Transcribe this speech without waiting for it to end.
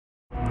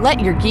Let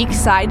your geek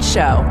side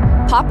show.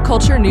 Pop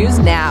culture news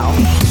now.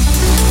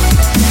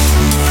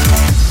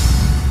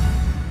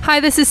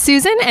 Hi, this is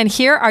Susan, and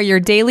here are your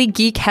daily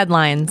geek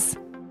headlines.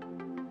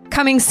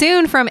 Coming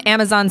soon from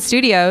Amazon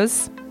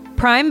Studios,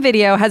 Prime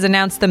Video has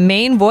announced the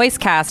main voice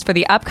cast for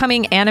the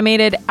upcoming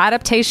animated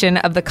adaptation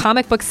of the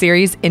comic book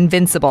series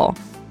Invincible.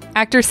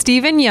 Actor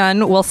Steven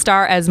Yeun will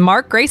star as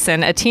Mark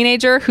Grayson, a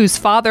teenager whose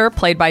father,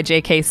 played by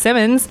J.K.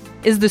 Simmons,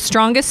 is the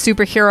strongest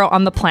superhero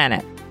on the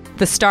planet.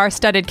 The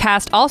star-studded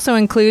cast also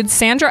includes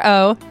Sandra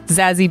Oh,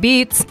 Zazie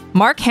Beetz,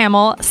 Mark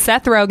Hamill,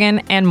 Seth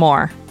Rogen, and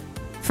more.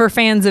 For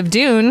fans of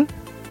Dune,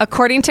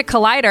 according to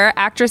Collider,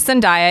 actress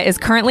Zendaya is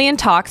currently in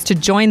talks to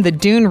join the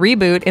Dune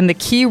reboot in the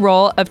key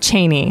role of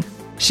Chani.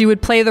 She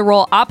would play the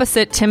role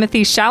opposite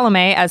Timothée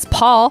Chalamet as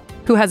Paul,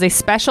 who has a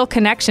special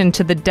connection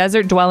to the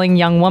desert-dwelling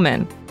young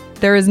woman.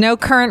 There is no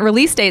current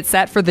release date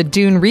set for the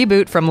Dune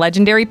reboot from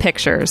Legendary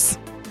Pictures.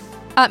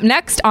 Up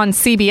next on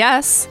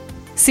CBS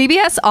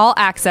All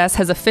Access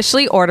has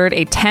officially ordered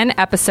a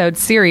 10-episode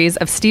series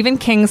of Stephen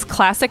King's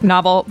classic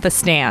novel, The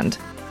Stand.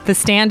 The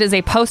Stand is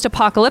a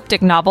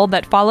post-apocalyptic novel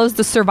that follows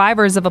the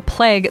survivors of a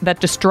plague that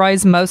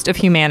destroys most of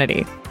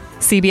humanity.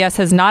 CBS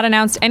has not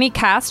announced any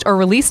cast or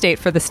release date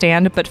for The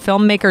Stand, but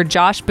filmmaker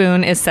Josh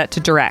Boone is set to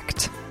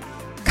direct.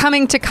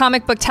 Coming to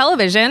comic book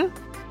television,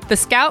 the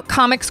Scout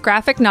Comics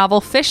graphic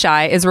novel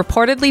Fisheye is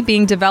reportedly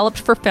being developed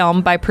for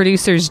film by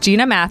producers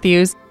Gina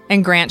Matthews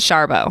and Grant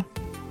Sharbo.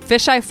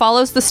 Fisheye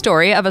follows the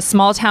story of a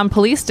small-town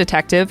police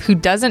detective who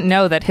doesn't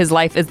know that his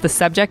life is the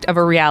subject of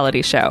a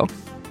reality show.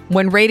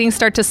 When ratings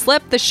start to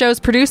slip, the show's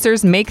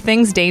producers make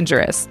things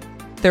dangerous.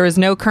 There is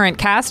no current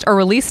cast or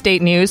release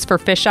date news for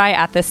Fisheye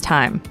at this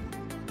time.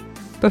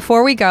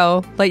 Before we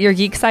go, Let Your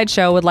Geek Side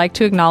Show would like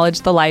to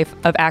acknowledge the life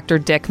of actor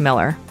Dick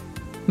Miller.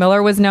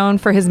 Miller was known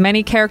for his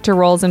many character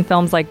roles in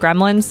films like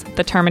Gremlins,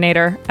 The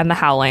Terminator, and The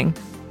Howling.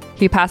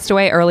 He passed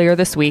away earlier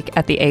this week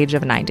at the age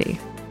of 90.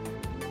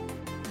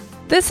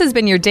 This has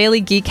been your Daily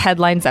Geek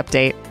Headlines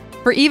Update.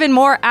 For even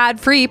more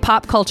ad-free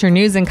pop culture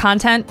news and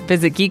content,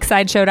 visit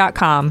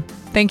geeksideshow.com.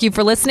 Thank you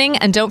for listening,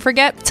 and don't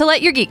forget to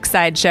let your geek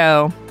side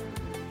show.